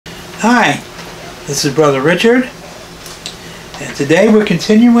Hi, this is Brother Richard, and today we're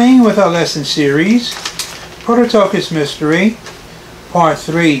continuing with our lesson series, Prototokos Mystery, Part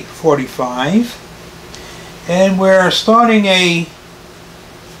 345, and we're starting a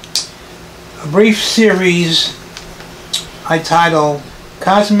brief series I titled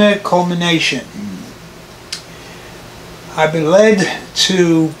Cosmic Culmination. I've been led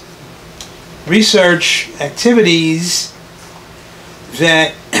to research activities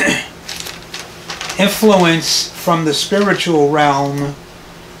that influence from the spiritual realm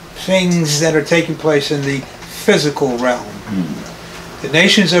things that are taking place in the physical realm. The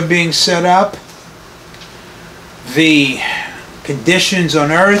nations are being set up. The conditions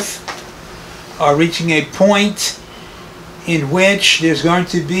on earth are reaching a point in which there's going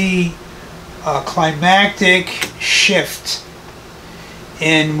to be a climactic shift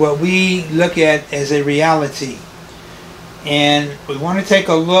in what we look at as a reality. And we want to take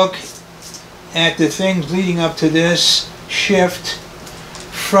a look at the things leading up to this shift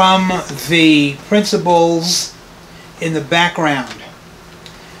from the principles in the background,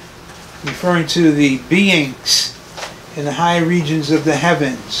 referring to the beings in the high regions of the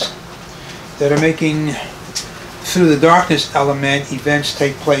heavens that are making, through the darkness element, events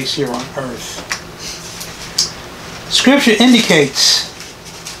take place here on earth. Scripture indicates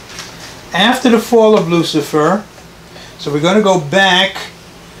after the fall of Lucifer, so we're going to go back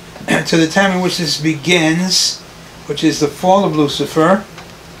to the time in which this begins, which is the fall of Lucifer.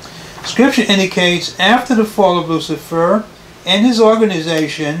 Scripture indicates after the fall of Lucifer and his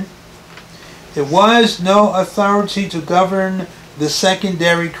organization, there was no authority to govern the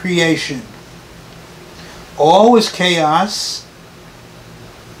secondary creation. All was chaos.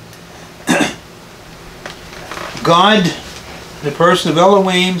 God, the person of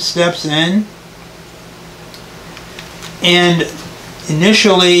Elohim, steps in and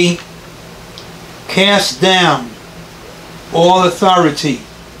initially cast down all authority,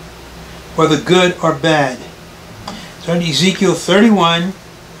 whether good or bad. Turn to Ezekiel 31,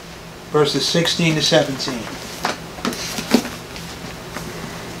 verses 16 to 17.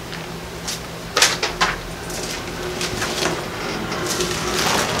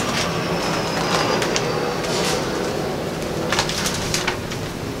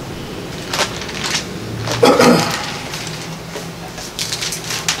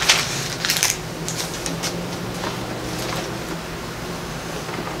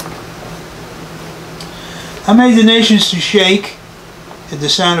 I made the nations to shake at the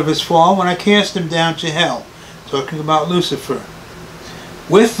sound of his fall when I cast them down to hell, talking about Lucifer,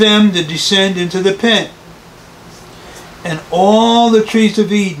 with them to descend into the pit. And all the trees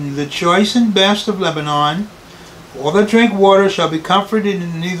of Eden, the choice and best of Lebanon, all that drink water shall be comforted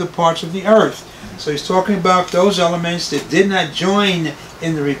in neither parts of the earth. So he's talking about those elements that did not join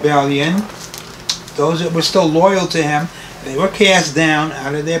in the rebellion, those that were still loyal to him. They were cast down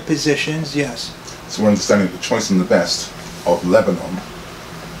out of their positions, yes. So we're understanding the choice and the best of Lebanon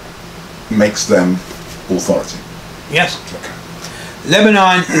makes them authority. Yes. Okay.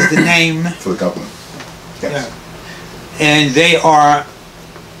 Lebanon is the name for the government. Yes. Yeah. And they are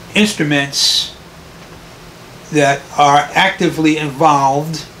instruments that are actively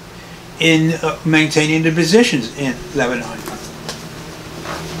involved in maintaining the positions in Lebanon.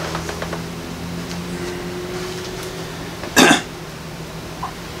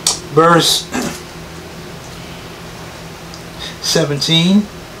 Verse 17,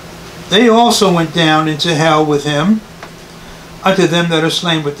 they also went down into hell with him, unto them that are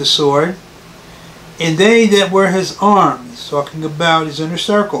slain with the sword, and they that were his arms, talking about his inner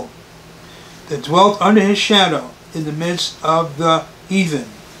circle, that dwelt under his shadow in the midst of the heathen.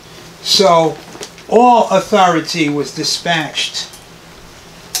 So all authority was dispatched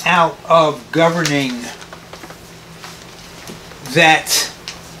out of governing that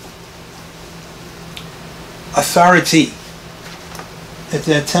authority at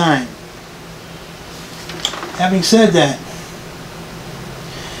that time. Having said that,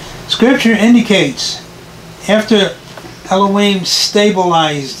 Scripture indicates after Elohim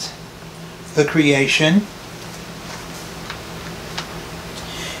stabilized the creation,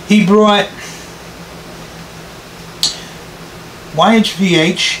 he brought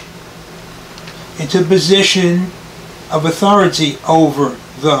YHVH into position of authority over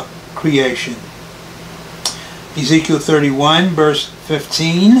the creation. Ezekiel 31, verse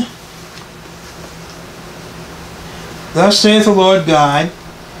 15. Thus saith the Lord God,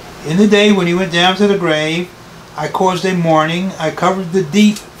 in the day when he went down to the grave, I caused a mourning, I covered the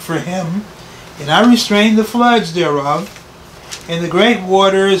deep for him, and I restrained the floods thereof, and the great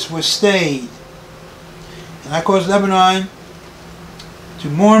waters were stayed. And I caused Lebanon to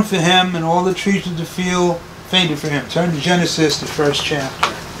mourn for him, and all the trees of the field fainted for him. Turn to Genesis, the first chapter.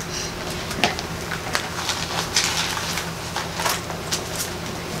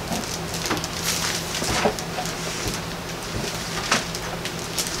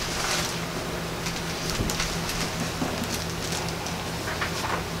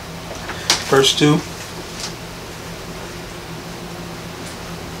 Verse 2.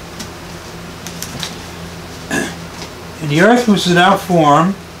 And the earth was without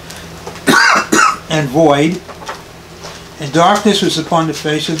form and void, and darkness was upon the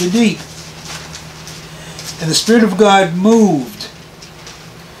face of the deep. And the Spirit of God moved.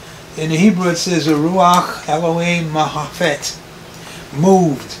 In the Hebrew it says, Ruach Elohim Mahafet.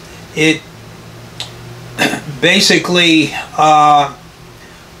 Moved. It basically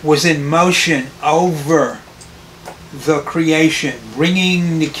was in motion over the creation,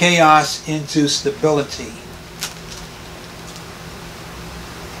 bringing the chaos into stability.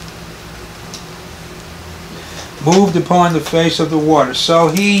 Moved upon the face of the water. So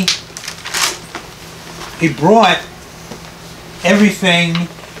he brought everything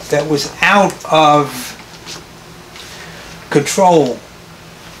that was out of control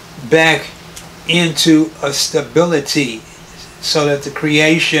back into a stability, so that the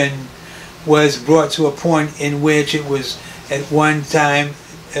creation was brought to a point in which it was at one time,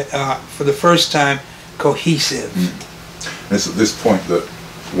 for the first time, cohesive. And it's at this point that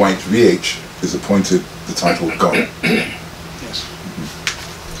YHVH is appointed the title of God. Yes.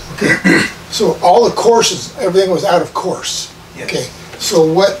 Okay. So all the courses, everything was out of course. Yes. Okay. So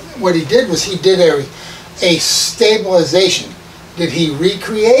what he did was he did a stabilization. Did he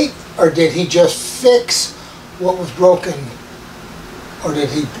recreate, or did he just fix what was broken, or did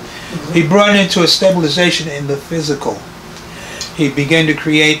he? He brought into a stabilization in the physical. He began to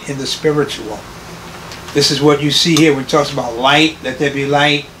create in the spiritual. This is what you see here when it talks about light, let there be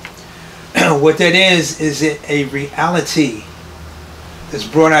light. What that is it a reality that's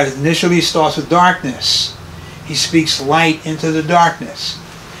brought out. It initially starts with darkness. He speaks light into the darkness.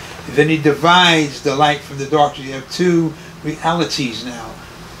 And then he divides the light from the darkness. You have two realities now.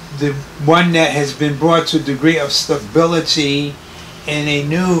 The one that has been brought to a degree of stability, and a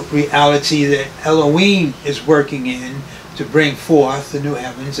new reality that Elohim is working in to bring forth the new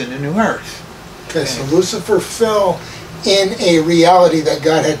heavens and the new earth. Okay, so Lucifer fell in a reality that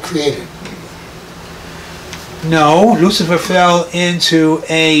God had created. No, Lucifer fell into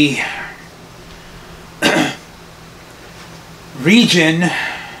a region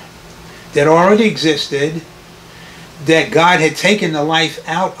that already existed, that God had taken the life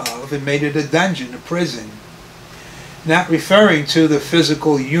out of and made it a dungeon, a prison. Not referring to the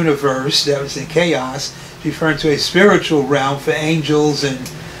physical universe that was in chaos, referring to a spiritual realm for angels and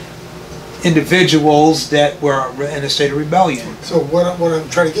individuals that were in a state of rebellion. So what I'm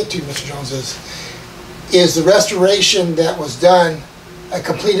trying to get to, Mr. Jones, is the restoration that was done a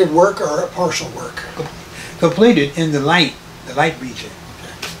completed work or a partial work? Completed in the light region,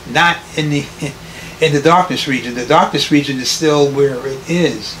 not in the darkness region. The darkness region is still where it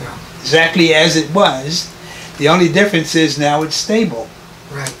is, exactly as it was. The only difference is now it's stable.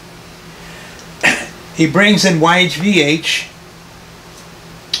 Right. He brings in YHVH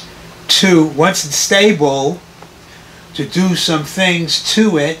to, once it's stable, to do some things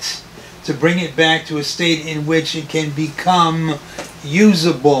to it, to bring it back to a state in which it can become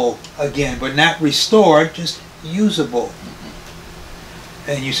usable again, but not restored, just usable.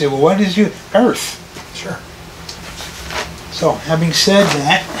 And you say, well, what is Earth? Sure. So, having said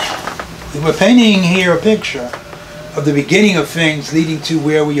that, we were painting here a picture of the beginning of things leading to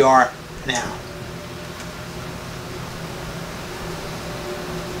where we are now.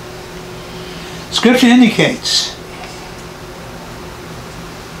 Scripture indicates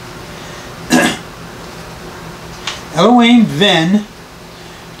Elohim then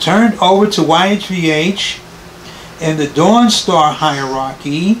turned over to YHVH and the Dawn Star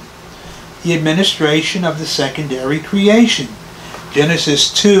hierarchy the administration of the secondary creation.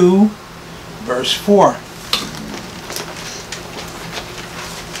 Genesis 2, verse 4.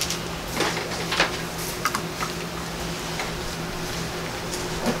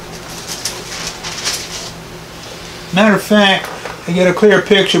 Matter of fact, to get a clear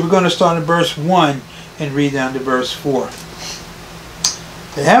picture, we're going to start in verse 1 and read down to verse 4.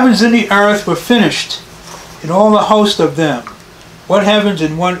 The heavens and the earth were finished, and all the host of them. What heavens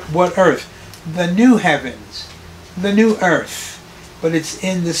and what earth? The new heavens, the new earth. But it's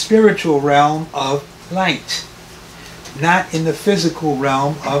in the spiritual realm of light, not in the physical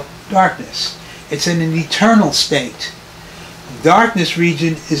realm of darkness. It's in an eternal state. The darkness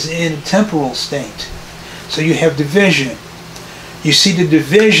region is in a temporal state. So you have division. You see the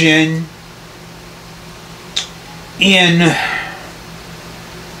division in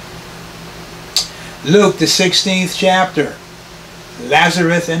Luke, the 16th chapter.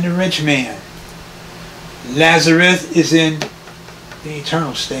 Lazarus and the rich man. Lazarus is in the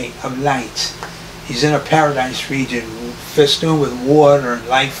eternal state of light. He's in a paradise region festooned with water and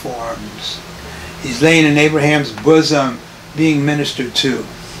life forms. He's laying in Abraham's bosom being ministered to.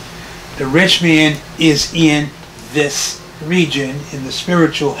 The rich man is in this region, in the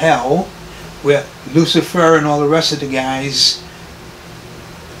spiritual hell, where Lucifer and all the rest of the guys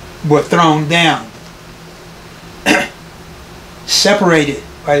were thrown down. Separated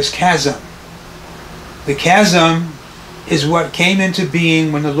by this chasm. The chasm is what came into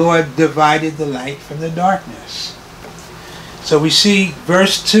being when the Lord divided the light from the darkness. So we see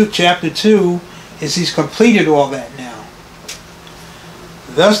verse 2, chapter 2, is he's completed all that now.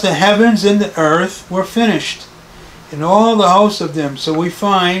 Thus the heavens and the earth were finished, and all the hosts of them. So we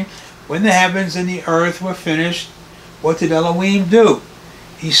find when the heavens and the earth were finished, what did Elohim do?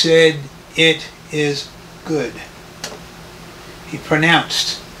 He said, it is good. He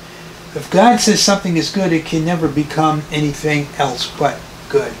pronounced. If God says something is good, it can never become anything else but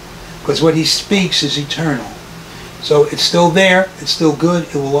good. Because what he speaks is eternal. So it's still there, it's still good,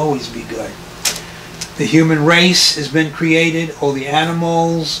 it will always be good. The human race has been created, all the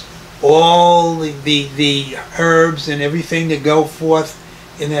animals, all the herbs and everything that go forth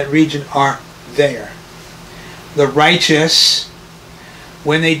in that region are there. The righteous,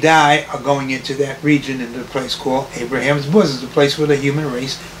 when they die, are going into that region, into a place called Abraham's bosom, the place where the human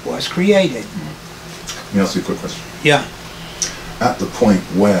race was created. Let me ask you a quick question. Yeah. At the point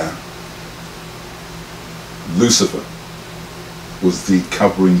where Lucifer was the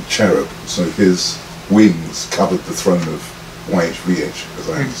covering cherub, so his wings covered the throne of YHVH, as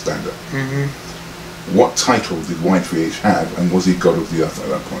I understand it. Mm-hmm. What title did YHVH have, and was he God of the earth at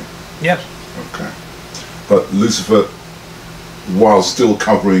that point? Yes. Okay. But Lucifer, while still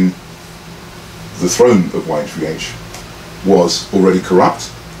covering the throne of YHVH, was already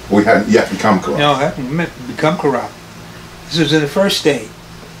corrupt, or he hadn't yet become corrupt? No, he hadn't become corrupt. This was in the first state,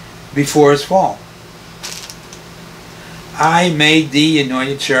 before his fall. I made the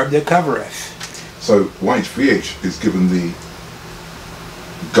anointed cherub that covereth. So YHVH is given the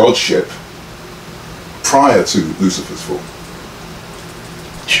godship prior to Lucifer's fall.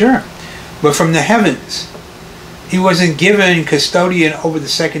 Sure. But from the heavens. He wasn't given custodian over the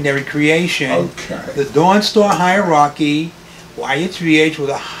secondary creation. Okay. The Dawn Star hierarchy, YHVH were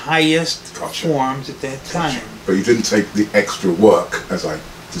the highest forms at that time. But you didn't take the extra work, as I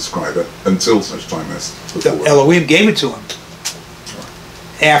describe it, until such time as before. Elohim gave it to him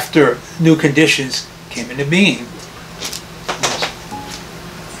after new conditions came into being.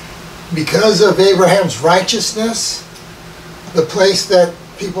 Because of Abraham's righteousness, the place that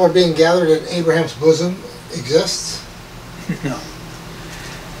people are being gathered at Abraham's bosom exists? No.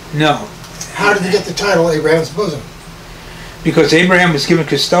 No. How did he get the title Abraham's bosom? Because Abraham was given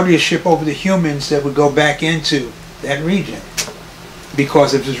custodianship over the humans that would go back into that region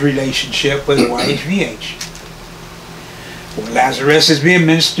because of his relationship with YHVH. Well, Lazarus is being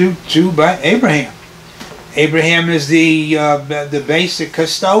ministered to by Abraham. Abraham is the basic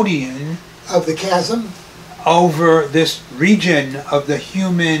custodian Of the chasm? over this region of the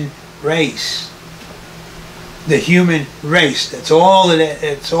human race. The human race. That's all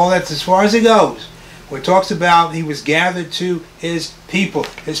it's all that's as far as it goes. Where it talks about he was gathered to his people.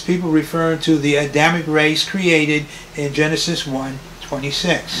 His people referring to the Adamic race created in Genesis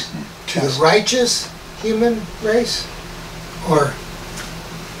 1:26. To the righteous human race? Or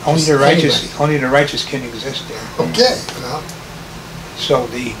Only the anybody? righteous only the righteous can exist there. Okay, well, So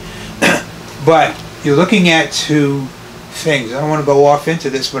but you're looking at two things. I don't want to go off into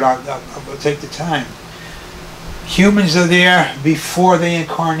this, but I'll take the time. Humans are there before they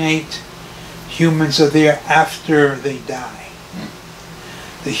incarnate. Humans are there after they die.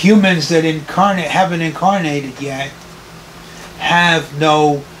 The humans that haven't incarnated yet have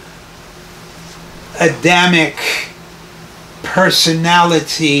no Adamic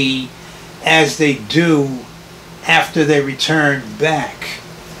personality as they do after they return back,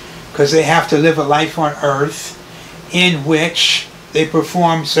 because they have to live a life on earth in which they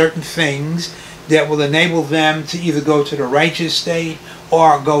perform certain things that will enable them to either go to the righteous state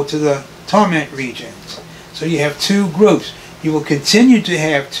or go to the torment regions. So you have two groups. You will continue to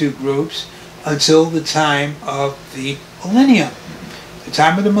have two groups until the time of the millennium. The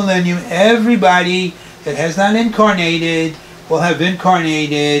time of the millennium, everybody that has not incarnated will have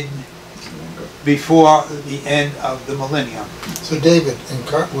incarnated before the end of the millennium. so David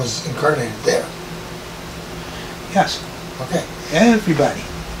was incarnated there. Yes. Okay. Everybody.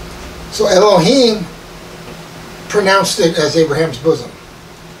 So Elohim pronounced it as Abraham's bosom.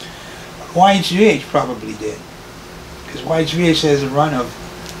 YHVH probably did. Because YHVH has a run of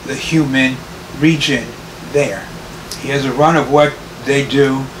the human region there. He has a run of what they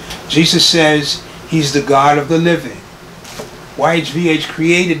do. Jesus says he's the God of the living. YHVH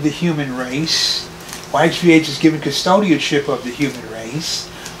created the human race. YHVH is given custodianship of the human race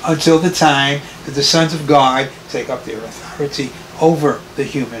until the time that the sons of God take up their authority over the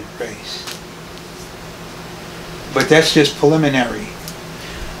human race. But that's just preliminary.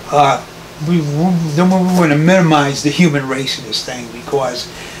 We want to minimize the human race in this thing, because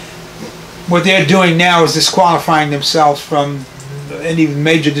what they're doing now is disqualifying themselves from any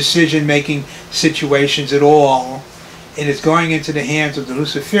major decision-making situations at all. And it's going into the hands of the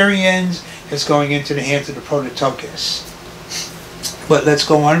Luciferians. It's going into the hands of the Prototokos. But let's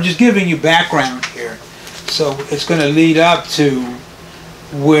go on. I'm just giving you background here. So it's going to lead up to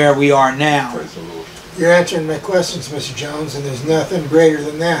where we are now. Praise the Lord. You're answering my questions, Mr. Jones, and there's nothing greater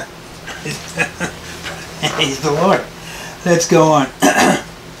than that. Praise the Lord. Let's go on.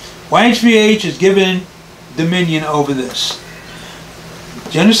 YHVH is given dominion over this.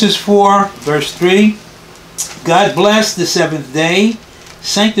 Genesis 4, verse 3. God blessed the seventh day,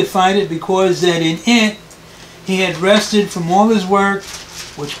 sanctified it, because that in it he had rested from all his work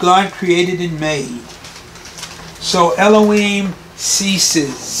which God created and made. So Elohim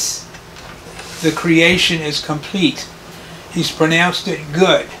ceases. The creation is complete. He's pronounced it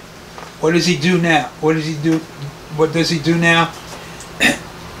good. What does he do now? What does he do? What does he do now?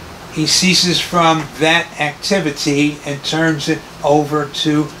 He ceases from that activity and turns it over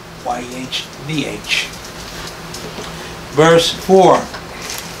to YHVH. Verse 4.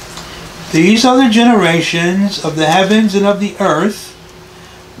 These are the generations of the heavens and of the earth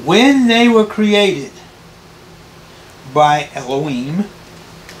when they were created by Elohim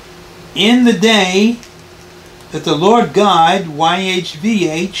in the day that the Lord God,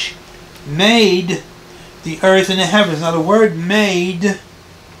 YHVH, made the earth and the heavens. Now the word made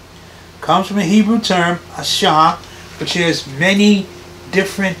comes from a Hebrew term, asha, which has many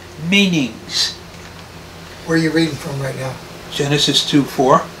different meanings. Where are you reading from right now? Genesis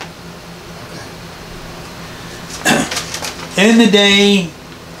 2:4. In the day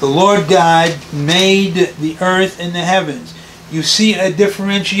the Lord God made the earth and the heavens. You see a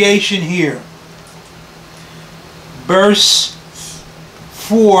differentiation here. Verse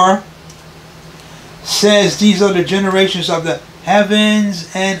 4 says these are the generations of the heavens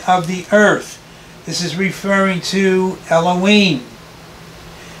and of the earth. This is referring to Elohim.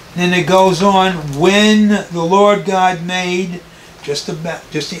 Then it goes on, when the Lord God made just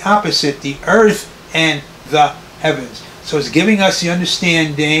the opposite, the earth and the heavens. So it's giving us the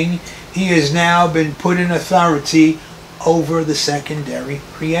understanding he has now been put in authority over the secondary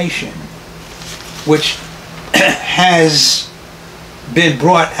creation, which has been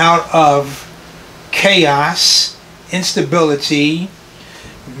brought out of chaos, instability,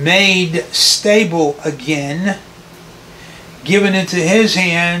 made stable again, given into his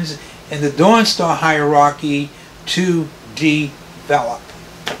hands in the Dawn Star hierarchy to develop.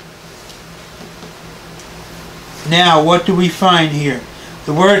 Now, what do we find here?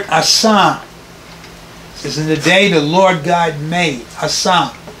 The word asa is in the day the Lord God made.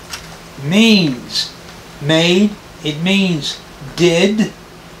 Asa means made, it means did,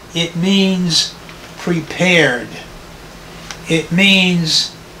 it means prepared, it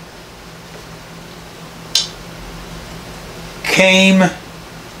means came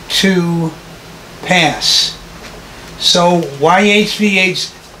to pass. So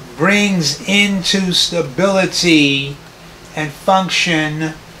YHVH brings into stability and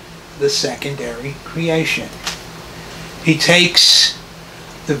function the secondary creation. He takes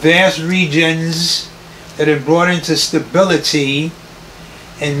the vast regions that are brought into stability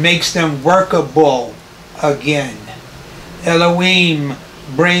and makes them workable again. Elohim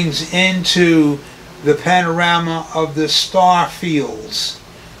brings into the panorama of the star fields.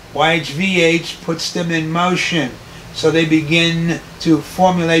 YHVH puts them in motion, so they begin to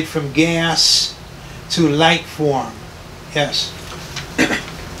formulate from gas to light form. Yes?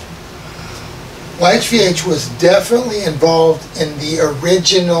 YHVH was definitely involved in the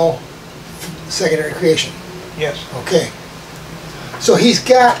original secondary creation. Yes. Okay. So he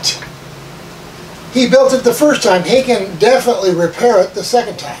built it the first time. He can definitely repair it the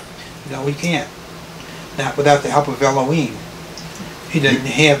second time. No, he can't. Not without the help of Elohim. He doesn't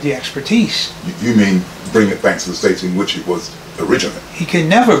have the expertise. You mean bring it back to the state in which it was originally? He can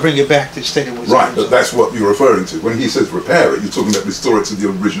never bring it back to the state it was Right, originally. but that's what you're referring to. When he says repair it, you're talking about restore it to the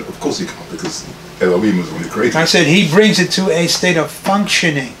original. Of course he can't, because Elohim was the one who created I it. said he brings it to a state of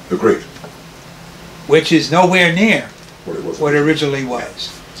functioning, Agreed. which is nowhere near What it was. what it originally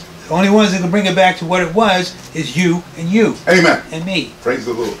was. The only ones that can bring it back to what it was is you Amen. and me. Praise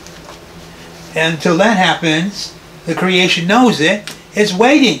the Lord. And until that happens, the creation knows it. It's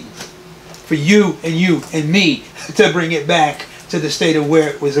waiting for you and me to bring it back to the state of where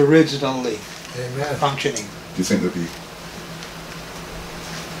it was originally Amen. functioning. Do you think there'd be...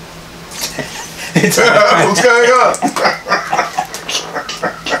 It's What's going on?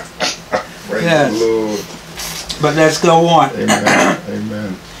 Praise Yes. the Lord. But let's go on. Amen.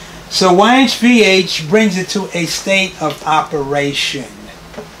 Amen. So YHVH brings it to a state of operation.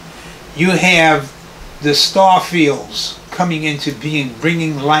 You have the star fields coming into being,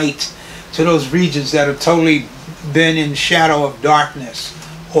 bringing light to those regions that have totally been in shadow of darkness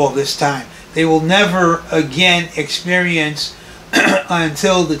all this time. They will never again experience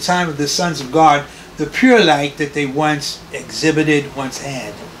until the time of the sons of God the pure light that they once exhibited, once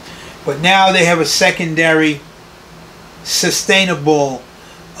had. But now they have a secondary sustainable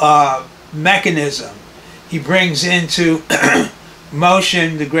mechanism. He brings into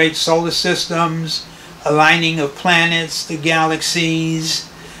motion the great solar systems, aligning of planets, the galaxies,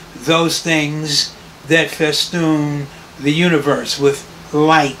 those things that festoon the universe with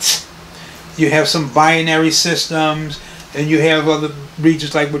light. You have some binary systems, and you have other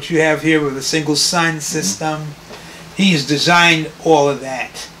regions like what you have here with a single sun system. He's designed all of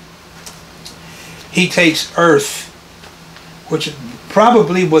that. He takes Earth, which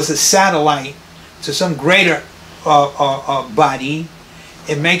probably was a satellite to some greater body,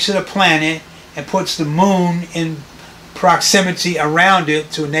 and makes it a planet and puts the moon in proximity around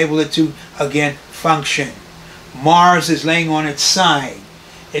it to enable it to again function. Mars is laying on its side.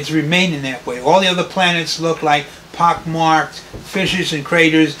 It's remaining that way. All the other planets look like pockmarked fissures and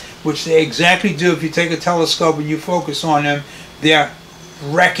craters, which they exactly do. If you take a telescope and you focus on them, they're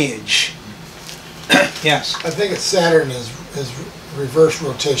wreckage. Yes. I think it's Saturn is reverse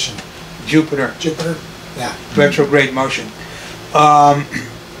rotation. Jupiter. Jupiter? Yeah. Retrograde motion.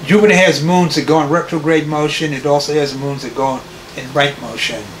 Jupiter has moons that go in retrograde motion. It also has moons that go in right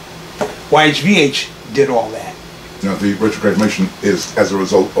motion. YHVH did all that. Now, the retrograde motion is as a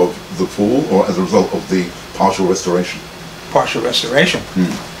result of the fall or as a result of the partial restoration? Partial restoration.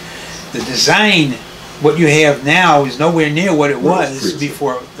 The design, what you have now, is nowhere near what it was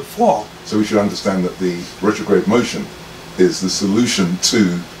before the fall. So we should understand that the retrograde motion is the solution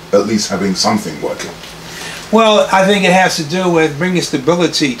to at least having something working. Well, I think it has to do with bringing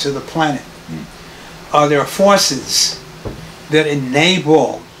stability to the planet. There are forces that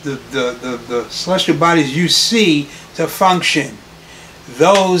enable the celestial bodies you see to function.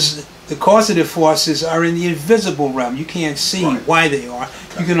 Those, the causative forces, are in the invisible realm. You can't see why they are.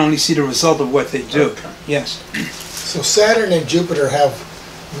 You can only see the result of what they do. Yes. So Saturn and Jupiter have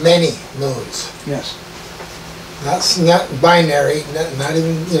many moons. Yes. That's not binary, not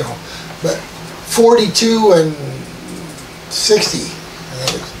even, you know, but 42 and 60. I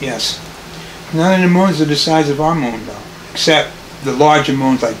think. Yes. None of the moons are the size of our moon, though, except the larger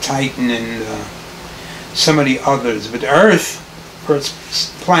moons like Titan and some of the others. But the Earth, for its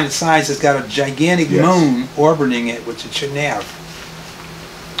planet size, has got a gigantic moon orbiting it, which it shouldn't have.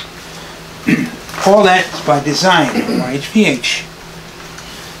 All that is by design, YHVH.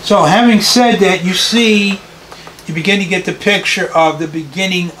 So having said that, you see, you begin to get the picture of the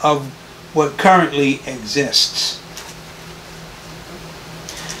beginning of what currently exists.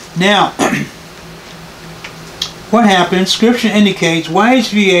 Now, what happens, Scripture indicates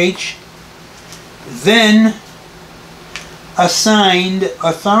YHVH then assigned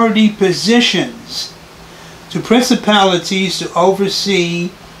authority positions to principalities to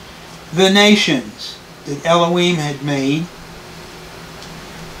oversee the nations that Elohim had made.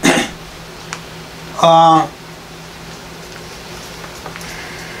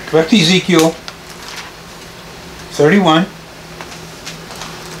 Correct Ezekiel 31.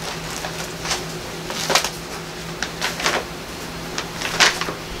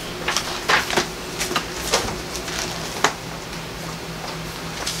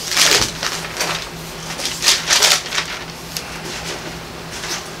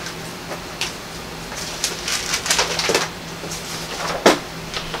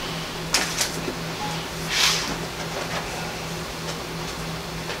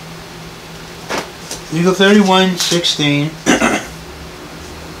 Ezekiel 31:16.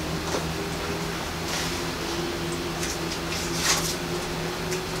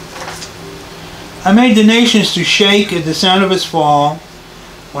 I made the nations to shake at the sound of his fall,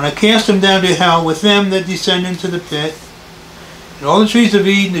 when I cast them down to hell with them that descend into the pit. And all the trees of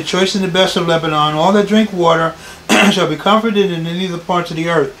Eden, the choice and the best of Lebanon, all that drink water, shall be comforted in any of the parts of the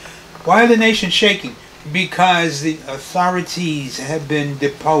earth. Why are the nations shaking? Because the authorities have been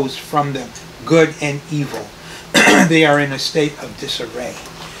deposed from them, good and evil. They are in a state of disarray.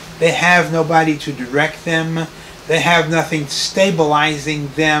 They have nobody to direct them. They have nothing stabilizing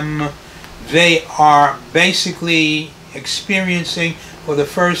them. They are basically experiencing for the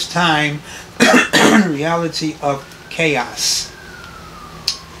first time the reality of chaos.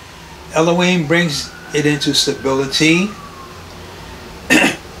 Elohim brings it into stability.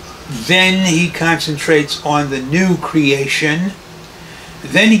 Then he concentrates on the new creation.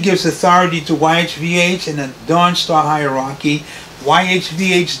 Then he gives authority to YHVH in a Dawn Star hierarchy.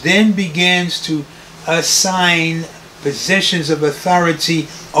 YHVH then begins to assign positions of authority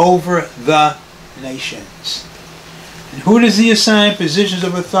over the nations. And who does he assign positions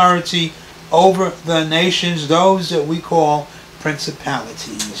of authority over the nations? Those that we call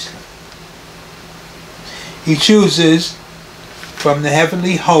principalities. He chooses from the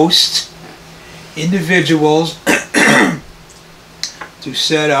heavenly host individuals to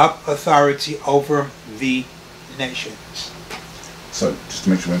set up authority over the nations. So, just to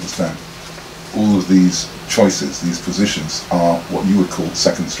make sure we understand, all of these choices, these positions, are what you would call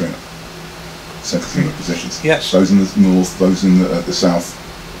second stringer positions. Yes. Those in the north, those in the south,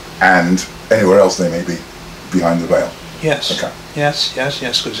 and anywhere else they may be behind the veil. Yes. Okay. Yes,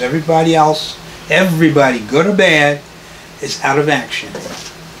 because everybody else, everybody, good or bad, is out of action.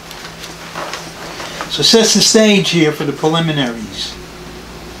 So sets the stage here for the preliminaries.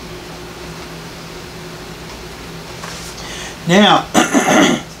 Now,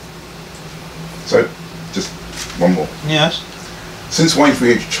 so, just one more. Yes. Since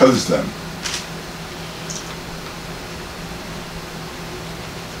YHVH chose them,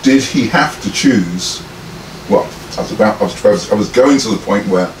 did he have to choose? Well, I was going to the point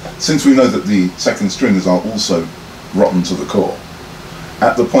where, since we know that the second stringers are also rotten to the core,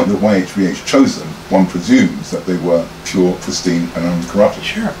 at the point that YHVH chose them, one presumes that they were pure, pristine, and uncorrupted.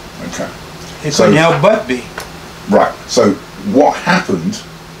 Sure. Okay. It couldn't help but be. Right. So, what happened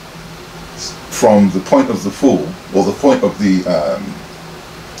from the point of the fall, or the point of the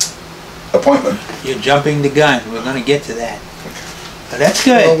appointment? You're jumping the gun. We're going to get to that. Okay. But that's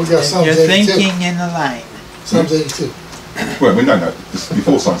good. Well, we got Psalms You're 82. thinking in the line. Psalms 82. Well, no, this is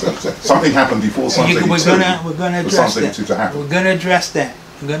before Psalms 82. Something happened before Psalms 82. We're gonna for address Psalms that. 82 to happen. We're gonna address that.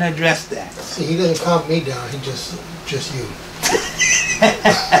 We're gonna address that. See, he doesn't calm me down. He just you.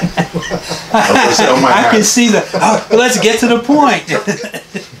 I can see the. Oh, let's get to the point.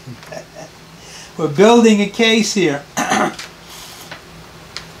 We're building a case here.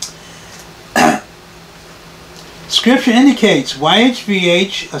 Scripture indicates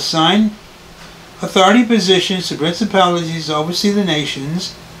YHVH assigned authority positions to principalities to oversee the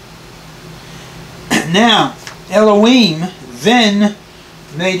nations. Now, Elohim then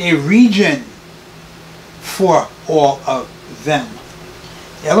made a region for all of them.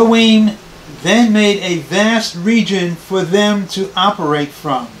 Elohim then made a vast region for them to operate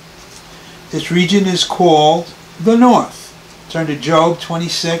from. This region is called the North. Turn to Job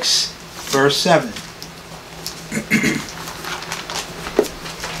 26, verse 7.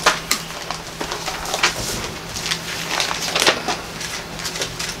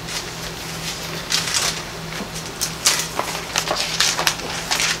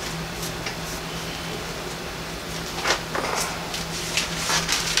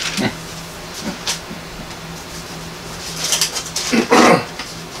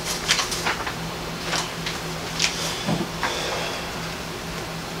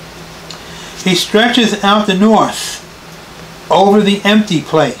 He stretcheth out the north over the empty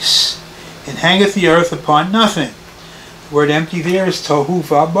place, and hangeth the earth upon nothing. The word empty there is tohu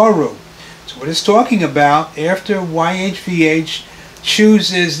vabohu. So what it's talking about, after YHVH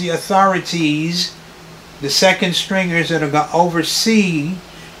chooses the authorities, the second stringers that are going to oversee,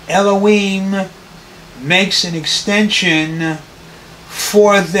 Elohim makes an extension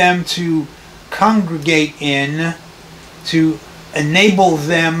for them to congregate in, to enable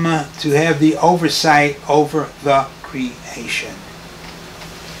them to have the oversight over the creation.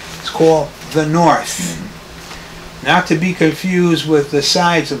 It's called the North. Not to be confused with the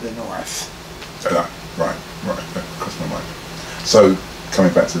sides of the North. Right. That crossed my mind. So,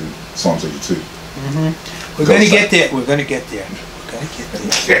 coming back to Psalms 82. We're going to get there. We're going to get there.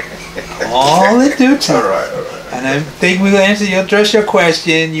 All in due time. All right. And I think we'll address your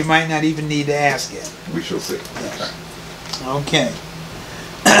question. You might not even need to ask it. We shall see. Yes. Okay.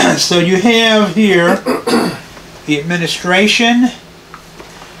 So you have here the administration,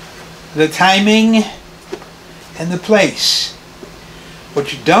 the timing, and the place.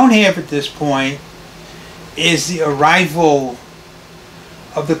 What you don't have at this point is the arrival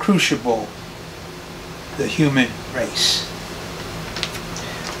of the crucible, the human race.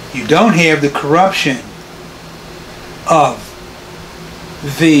 You don't have the corruption of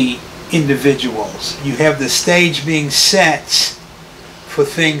the individuals. You have the stage being set for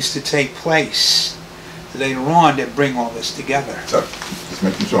things to take place later on that bring all this together. So, just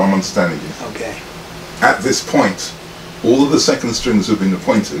making sure I'm understanding you. Okay. At this point, all of the second strings who have been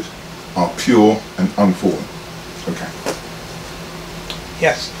appointed are pure and unfallen. Okay.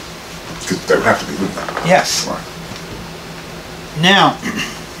 Yes. Because they would have to be, wouldn't they? Yes. Right. Now,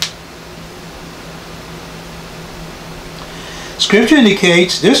 Scripture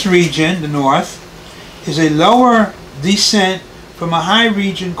indicates this region, the north, is a lower descent from a high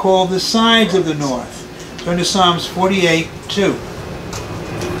region called the sides of the north. Turn to Psalms 48:2.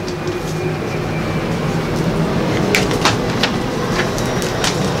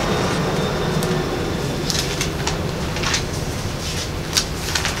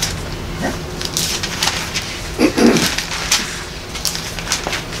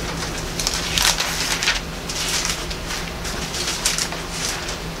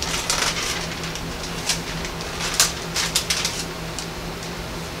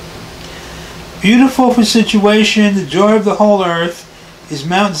 Beautiful for situation, the joy of the whole earth, is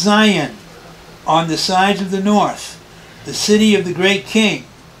Mount Zion on the sides of the north, the city of the great king.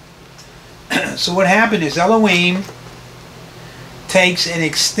 So what happened is Elohim takes and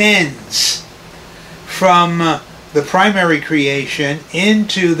extends from the primary creation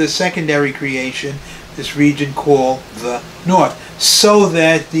into the secondary creation, this region called the north, so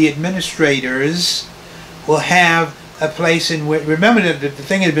that the administrators will have a place in which, remember that the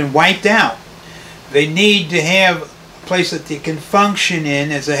thing has been wiped out. They need to have a place that they can function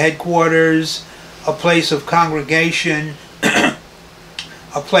in as a headquarters, a place of congregation,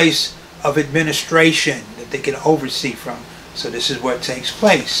 a place of administration that they can oversee from. So this is what takes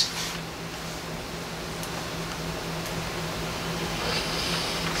place.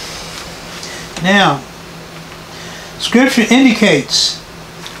 Now, Scripture indicates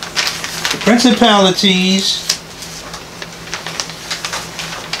the principalities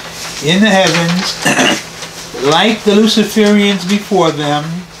in the heavens, like the Luciferians before them,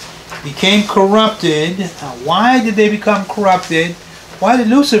 became corrupted. Now, why did they become corrupted? Why did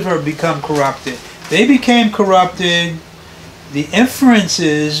Lucifer become corrupted? They became corrupted, the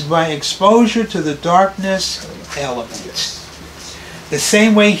inferences, by exposure to the darkness element. The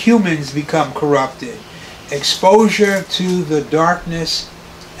same way humans become corrupted. Exposure to the darkness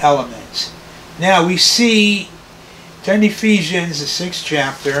element. Now we see, turn to Ephesians, the 6th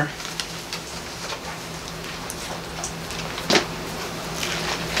chapter.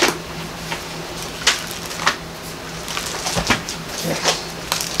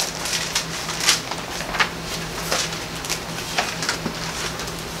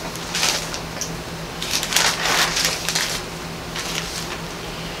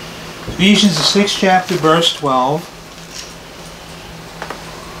 Ephesians, the 6th chapter, verse 12.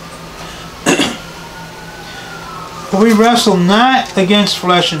 For we wrestle not against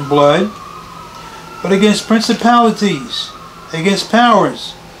flesh and blood, but against principalities, against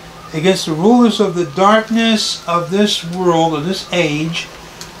powers, against the rulers of the darkness of this world, of this age,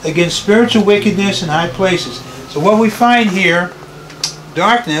 against spiritual wickedness in high places. So what we find here,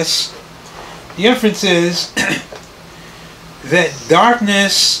 darkness, the inference is that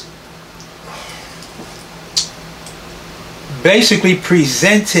darkness basically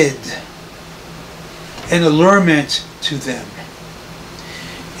presented an allurement to them.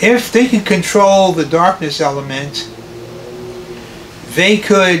 If they could control the darkness element, they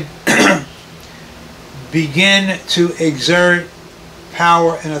could begin to exert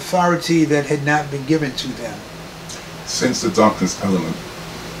power and authority that had not been given to them. Since the darkness element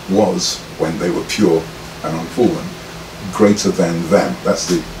was, when they were pure and unfallen, greater than them, that's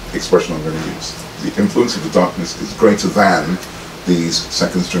the expression I'm going to use. The influence of the darkness is greater than these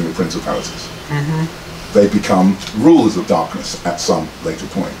second string principalities. They become rulers of darkness at some later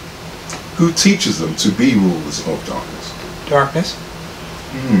point. Who teaches them to be rulers of darkness? Darkness.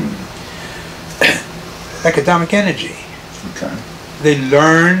 Economic energy. Okay. They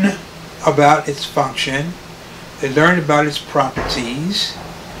learn about its function, they learn about its properties,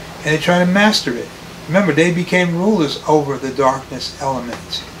 and they try to master it. Remember, they became rulers over the darkness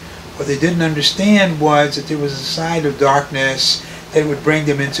element. What they didn't understand was that there was a side of darkness that would bring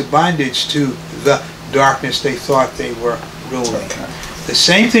them into bondage to the darkness they thought they were ruling. Okay. The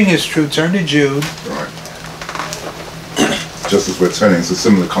same thing is true, turn to Jude. Right. Just as we're turning, it's a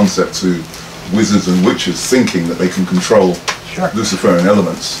similar concept to wizards and witches thinking that they can control Sure. Luciferian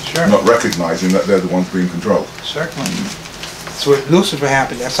elements, Sure. not recognizing that they're the ones being controlled. Certainly. That's what Lucifer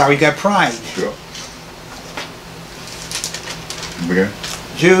happened. That's how he got pride. Sure. Here we go.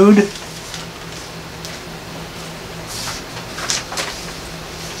 Jude.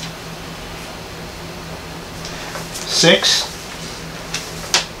 Six.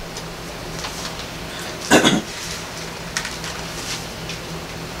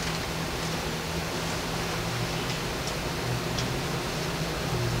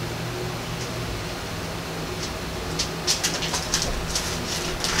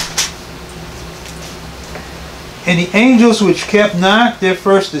 And the angels which kept not their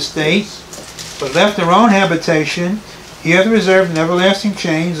first estate, but left their own habitation, he hath reserved in everlasting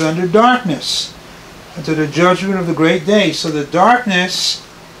chains under darkness, unto the judgment of the great day. So the darkness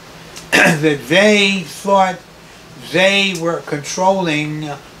that they thought they were controlling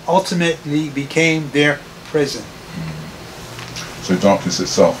ultimately became their prison. So darkness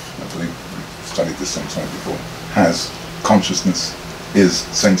itself, I believe we've studied this sometime before, has consciousness, is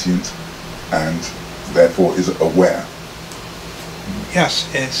sentient, and therefore is aware. Yes,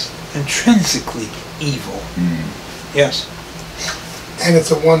 it's intrinsically evil. Yes. And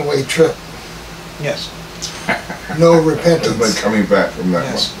it's a one-way trip. Yes. No There's repentance. no coming back from that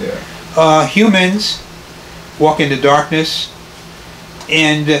Yes. one. Yeah. Humans walk into darkness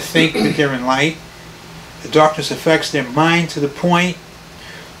and think that they're in light. The darkness affects their mind to the point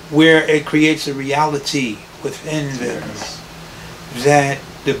where it creates a reality within them. Yes. That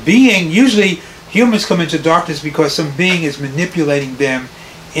the being, usually humans come into darkness because some being is manipulating them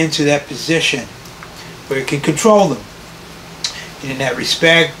into that position where it can control them. And in that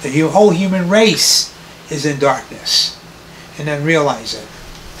respect, the whole human race is in darkness and then realize it.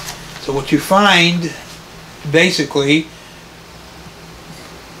 So what you find basically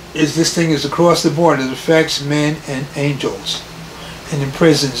is this thing is across the board. It affects men and angels and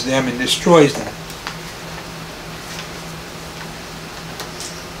imprisons them and destroys them.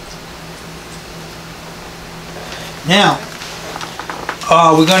 Now,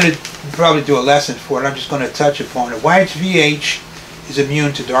 we're going to probably do a lesson for it. I'm just going to touch upon it. Why HVH is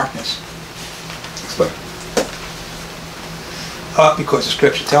immune to darkness? Explain. Because the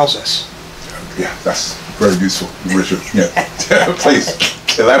scripture tells us. Yeah, that's very useful, Richard. Yeah. Please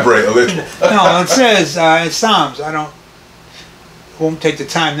elaborate a little. No, it says in Psalms. Won't take the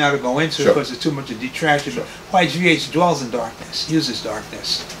time now to go into it Sure. because it's too much a detraction. Sure. Why HVH dwells in darkness, uses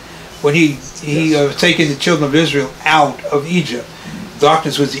darkness. When he Yes. taken the children of Israel out of Egypt,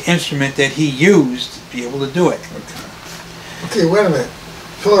 darkness was the instrument that he used to be able to do it. Okay, wait a minute.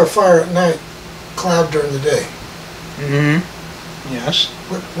 Pillar of fire at night, cloud during the day. Mm-hmm. Yes.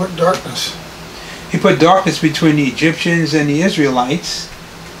 What darkness? He put darkness between the Egyptians and the Israelites.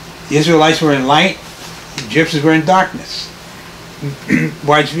 The Israelites were in light, the Egyptians were in darkness.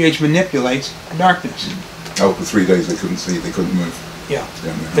 YHVH manipulates darkness. Oh, for 3 days they couldn't see, they couldn't move. Yeah.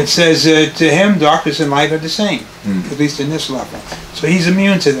 Yeah. It says to him, darkness and light are the same, at least in this level. So he's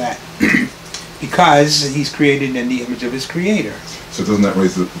immune to that because he's created in the image of his creator. So doesn't it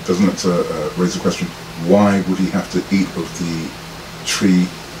raise the question, why would he have to eat of the tree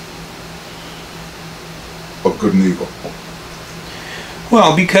of good and evil?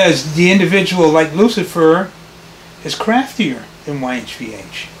 Well, because the individual like Lucifer is craftier than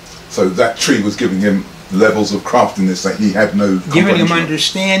YHVH. So that tree was giving him levels of craftiness that he had no Giving him comprehension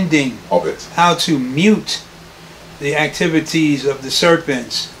understanding of it. how to mute the activities of the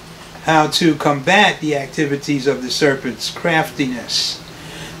serpents, how to combat the activities of the serpents' craftiness,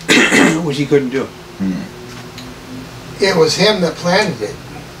 which he couldn't do. It was him that planted it.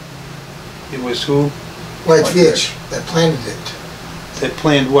 It was who White fish that planted it. that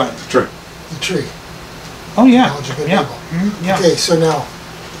planned what? True. The tree. Oh yeah, Knowledge of good and yeah, evil. yeah. Okay, so now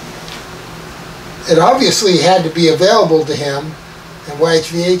it obviously had to be available to him, and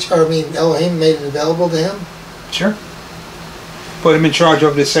Elohim made it available to him. Sure. Put him in charge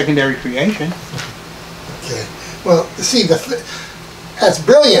of the secondary creation. Okay. Well, see, that's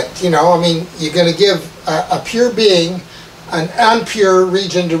brilliant. You know, I mean, you're going to give a pure being an unpure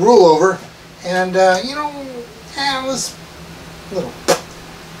region to rule over, and it was a little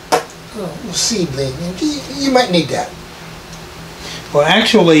seedling. You might need that. Well,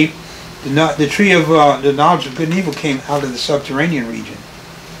 actually, the tree of the knowledge of good and evil came out of the subterranean region,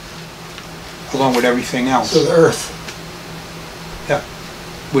 along with everything else. So the earth. Yeah,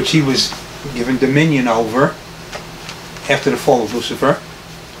 which he was given dominion over after the fall of Lucifer,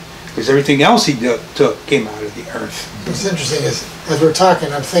 because everything else he took came out of the earth. What's interesting is, as we're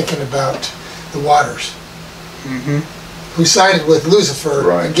talking, I'm thinking about the waters. Mm-hmm. Who sided with Lucifer?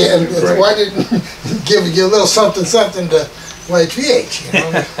 Right. Again, Right. why didn't he give you a little something to YHVH, you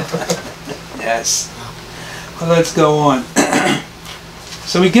know. Yes. Well, let's go on.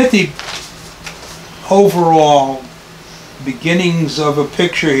 So we get the overall beginnings of a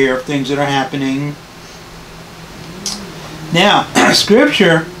picture here of things that are happening. Now,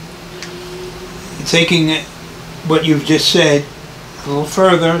 Scripture, taking what you've just said a little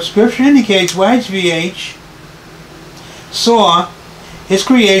further, Scripture indicates YHVH saw his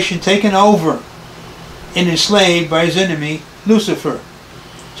creation taken over and enslaved by his enemy, Lucifer.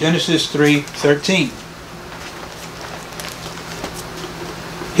 Genesis 3:13.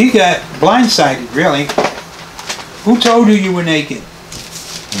 He got blindsided, really. Who told you you were naked?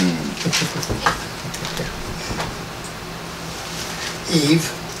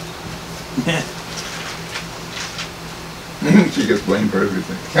 Eve. She gets blamed for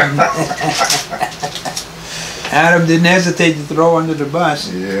everything. Adam didn't hesitate to throw under the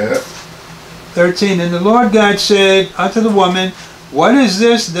bus. Yeah. 13. And the Lord God said unto the woman, What is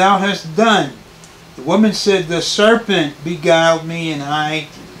this thou hast done? The woman said, The serpent beguiled me, and I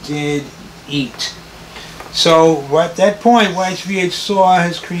did eat. So at that point, YHVH saw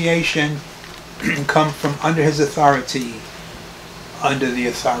his creation come from under his authority, under the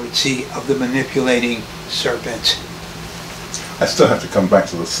authority of the manipulating serpent. I still have to come back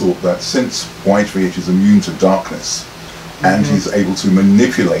to the thought that since YHVH is immune to darkness and he's able to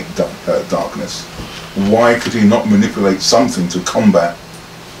manipulate darkness, why could he not manipulate something to combat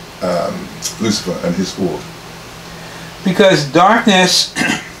Lucifer and his horde? Because darkness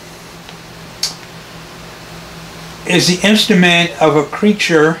is the instrument of a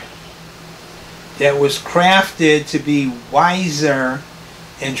creature that was crafted to be wiser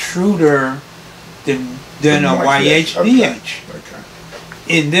and shrewder than a YHVH.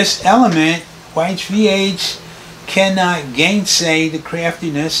 Okay. In this element, YHVH cannot gainsay the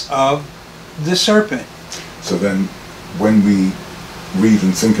craftiness of the serpent. So then, when we read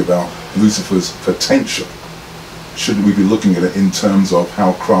and think about Lucifer's potential, shouldn't we be looking at it in terms of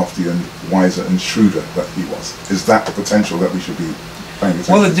how crafty and wiser and shrewder that he was? Is that the potential that we should be paying attention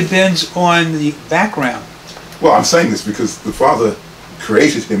to? Well, it depends on the background. Well, I'm saying this because the Father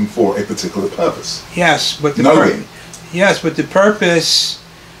created him for a particular purpose. Yes, but the Knowing. Yes, but the purpose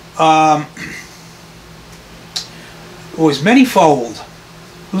was manifold.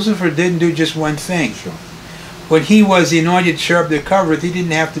 Lucifer didn't do just one thing. Sure. When he was the anointed cherub that covereth, he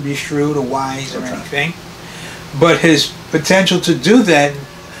didn't have to be shrewd or wise or anything. But his potential to do that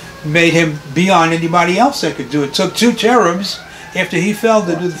made him beyond anybody else that could do it. It took two cherubs after he fell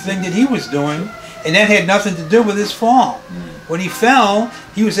to do the thing that he was doing, and that had nothing to do with his fall. When he fell,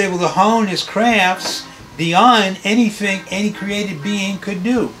 he was able to hone his crafts beyond anything any created being could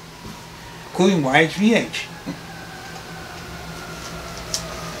do, including YHVH.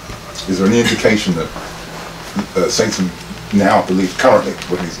 Is there any indication that Satan now believes, currently,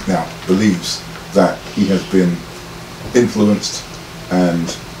 what he now believes, that he has been influenced and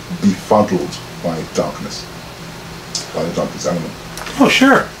befuddled by darkness, by the darkness element? Oh,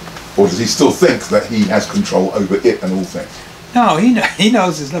 sure. Or does he still think that he has control over it and all things? No, he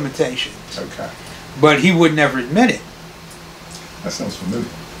knows his limitations, Okay. but he would never admit it. That sounds familiar.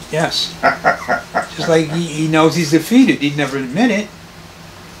 Yes. Just like he knows he's defeated. He'd never admit it.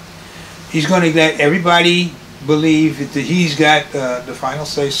 He's going to let everybody believe that he's got the final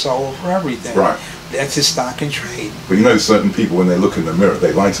say-so over everything. Right. That's his stock and trade. But you know, certain people, when they look in the mirror,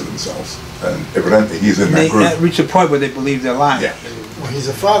 they lie to themselves. And evidently he's in that They group. reach a point where they believe they're lying. Yeah. Well, he's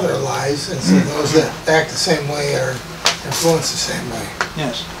a father of lies, and so those that act the same way are influenced the same way.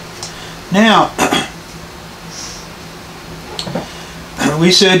 Yes. Now,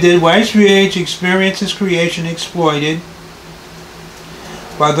 we said that YHVH experiences creation exploited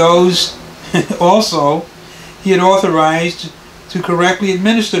by those also he had authorized to correctly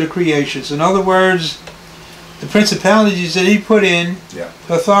administer the creations. In other words, the principalities that he put in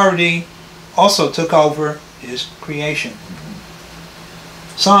authority also took over his creation.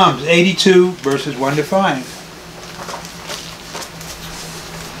 Psalms 82 verses 1 to 5.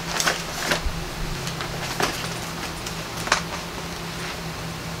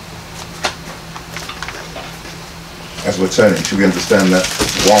 As we're turning, should we understand that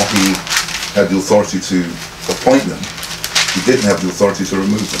while he had the authority to appoint them, he didn't have the authority to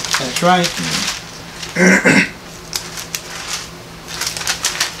remove them? That's right.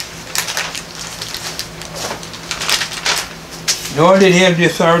 Nor did he have the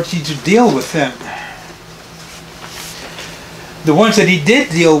authority to deal with them. The ones that he did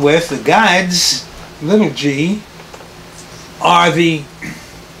deal with, the gods, little g, are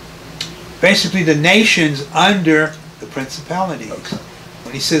basically the nations under the principalities. Okay.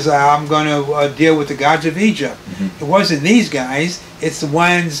 When he says, I'm going to deal with the gods of Egypt, it wasn't these guys, it's the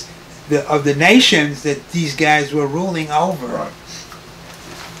ones of the nations that these guys were ruling over. Right.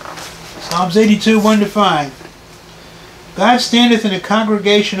 Psalms 82, 1-5. God standeth in the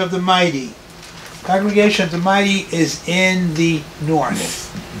congregation of the mighty. Congregation of the mighty is in the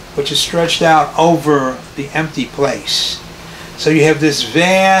north, which is stretched out over the empty place. So you have this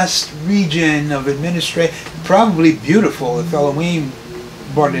vast region of administration, probably beautiful if Elohim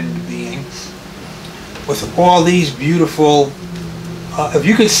brought it into being, with all these beautiful, if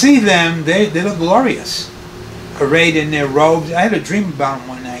you could see them, they look glorious, arrayed in their robes. I had a dream about them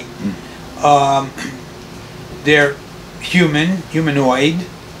one night. They're humanoid,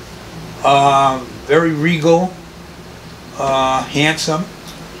 very regal, handsome.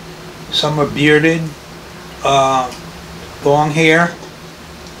 Some are bearded, long hair,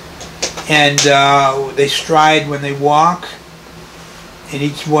 and they stride when they walk, and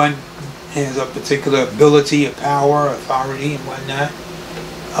each one has a particular ability, a power, authority, and whatnot.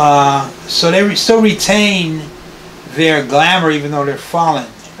 So they still retain their glamour even though they're fallen.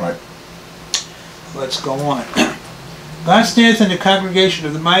 Right. Let's go on. God standeth in the congregation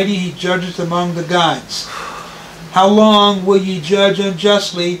of the mighty, he judgeth among the gods. How long will ye judge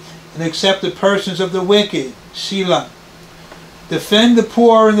unjustly and accept the persons of the wicked? Selah. Defend the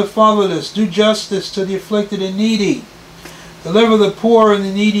poor and the fatherless. Do justice to the afflicted and needy. Deliver the poor and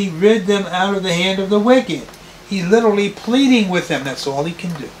the needy. Rid them out of the hand of the wicked. He's literally pleading with them. That's all he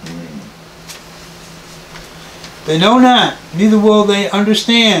can do. They know not, neither will they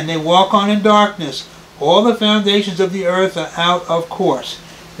understand. They walk on in darkness. All the foundations of the earth are out of course.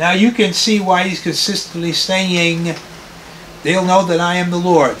 Now you can see why he's consistently saying, they'll know that I am the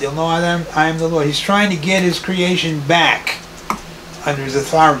Lord. They'll know I am the Lord. He's trying to get his creation back under his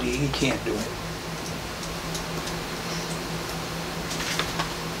authority. He can't do it.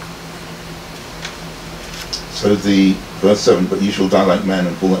 So the verse 7, but ye shall die like men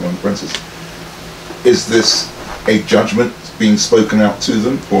and fall like young princes. Is this a judgment being spoken out to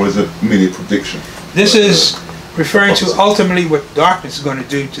them, or is it merely a prediction? This is referring to ultimately what darkness is going to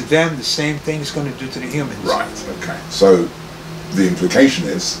do to them, the same thing it's going to do to the humans. Right, okay. So the implication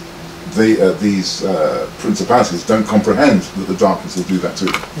is these principalities don't comprehend that the darkness will do that to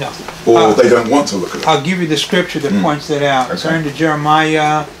them. No. Or they don't want to look at it. I'll give you the scripture that points that out. Okay. Turn to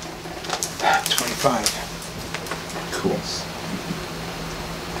Jeremiah 25. Of course.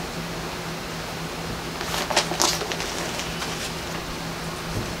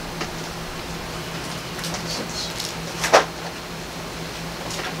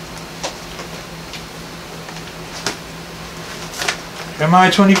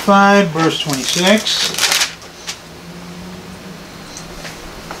 Jeremiah 25, verse 26.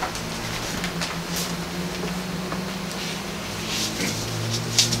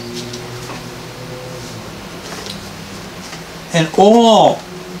 And all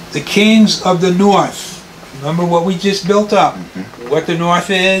the kings of the north, remember what we just built up, what the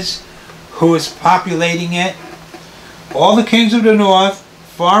north is, who is populating it, all the kings of the north,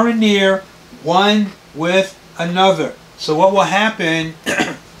 far and near, one with another. So what will happen,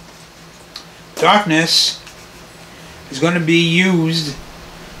 darkness is going to be used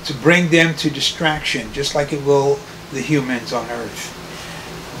to bring them to distraction, just like it will the humans on earth.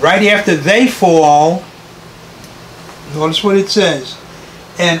 Right after they fall, notice what it says,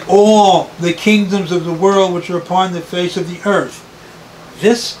 and all the kingdoms of the world which are upon the face of the earth,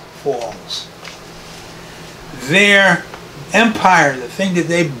 this falls. Their empire, the thing that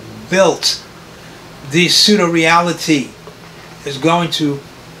they built, the pseudo-reality, is going to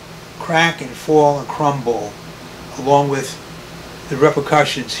crack and fall and crumble along with the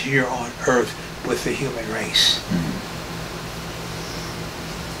repercussions here on earth with the human race.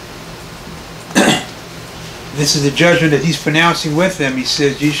 This is the judgment that he's pronouncing with them. He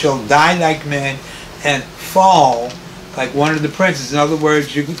says, ye shall die like men and fall like one of the princes. In other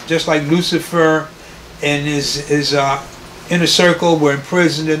words, you just like Lucifer and his inner circle were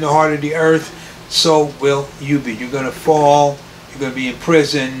imprisoned in the heart of the earth, so will you be. You're going to fall, you're going to be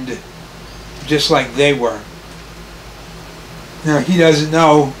imprisoned just like they were. Now, he doesn't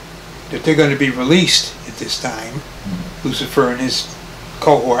know that they're going to be released at this time, Lucifer and his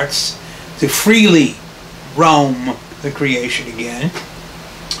cohorts, to freely roam the creation again.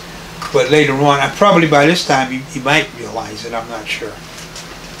 But later on, probably by this time, he might realize it, I'm not sure.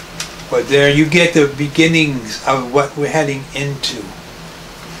 But there you get the beginnings of what we're heading into.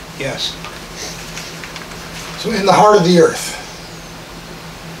 Yes? So in the heart of the earth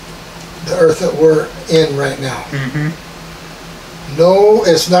that we're in right now, no,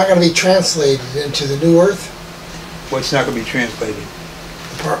 it's not going to be translated into the new earth. What's not going to be translated?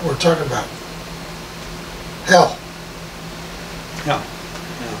 part we're talking about. Hell. No,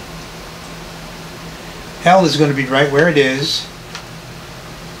 no. Hell is going to be right where it is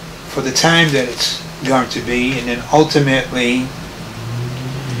for the time that it's going to be, and then ultimately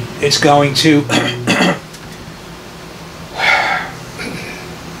it's going to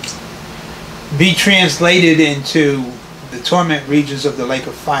be translated into the torment regions of the lake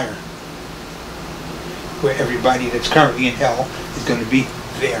of fire, where everybody that's currently in hell is going to be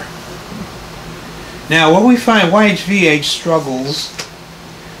there. Now, what we find, YHVH struggles.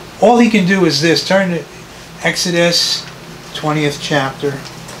 All he can do is this. Turn to Exodus 20th chapter,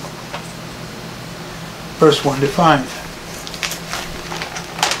 verse 1 to 5.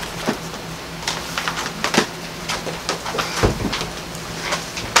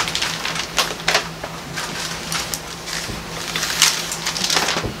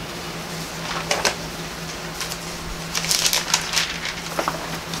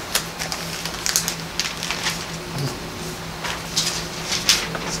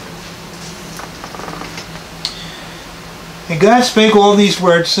 And God spake all these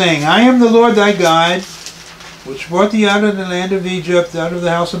words, saying, I am the Lord thy God, which brought thee out of the land of Egypt, out of the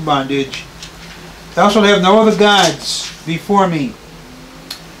house of bondage. Thou shalt have no other gods before me.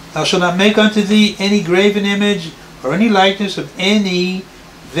 Thou shalt not make unto thee any graven image, or any likeness of any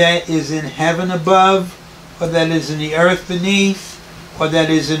that is in heaven above, or that is in the earth beneath, or that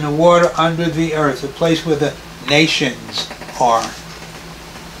is in the water under the earth, the place where the nations are.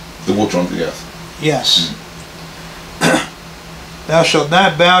 The water under the earth. Yes. Thou shalt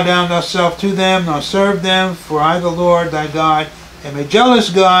not bow down thyself to them, nor serve them, for I, the Lord thy God, am a jealous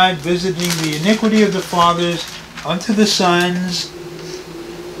God, visiting the iniquity of the fathers unto the sons,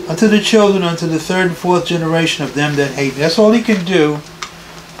 unto the children, unto the third and fourth generation of them that hate me. That's all he can do,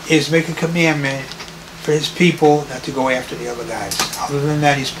 is make a commandment for his people not to go after the other guys. Other than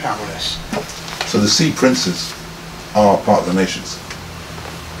that, he's powerless. So the sea princes are part of the nations.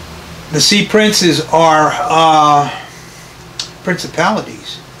 The sea princes are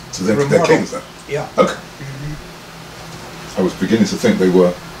principalities. So they're kings then? Yeah. Okay. I was beginning to think they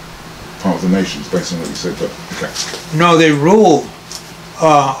were part of the nations based on what you said, but okay. No, they rule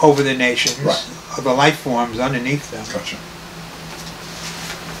over the nations, right, of the life forms underneath them. Gotcha.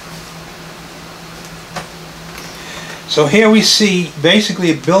 So here we see basically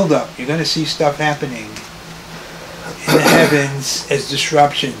a build-up. You're going to see stuff happening in the heavens as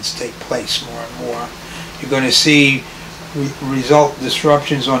disruptions take place more and more. You're going to see result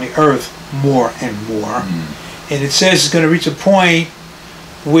disruptions on the earth more and more. And it says it's going to reach a point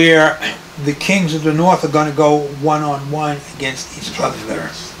where the kings of the north are going to go one-on-one against each other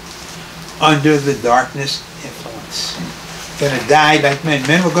under the darkness influence. Going to die like men.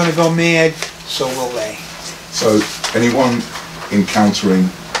 Men were going to go mad, so will they. So anyone encountering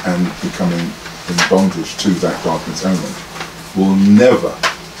and becoming in bondage to that darkness element will never,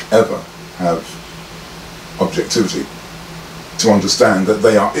 ever have objectivity to understand that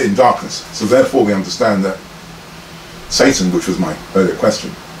they are in darkness. So therefore we understand that Satan, which was my earlier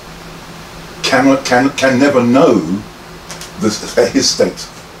question, can never know his state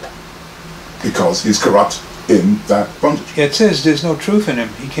because he's corrupt in that bondage. Yeah, it says there's no truth in him.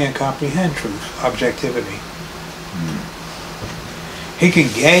 He can't comprehend truth, objectivity. He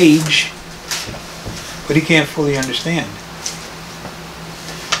can gauge, but he can't fully understand.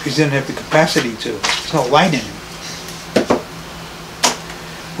 He doesn't have the capacity to. There's no light in him.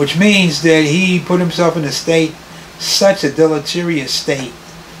 Which means that he put himself in a state, such a deleterious state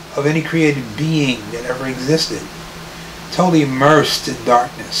of any created being that ever existed. Totally immersed in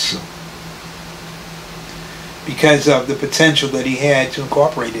darkness. Because of the potential that he had to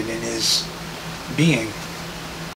incorporate it in his being.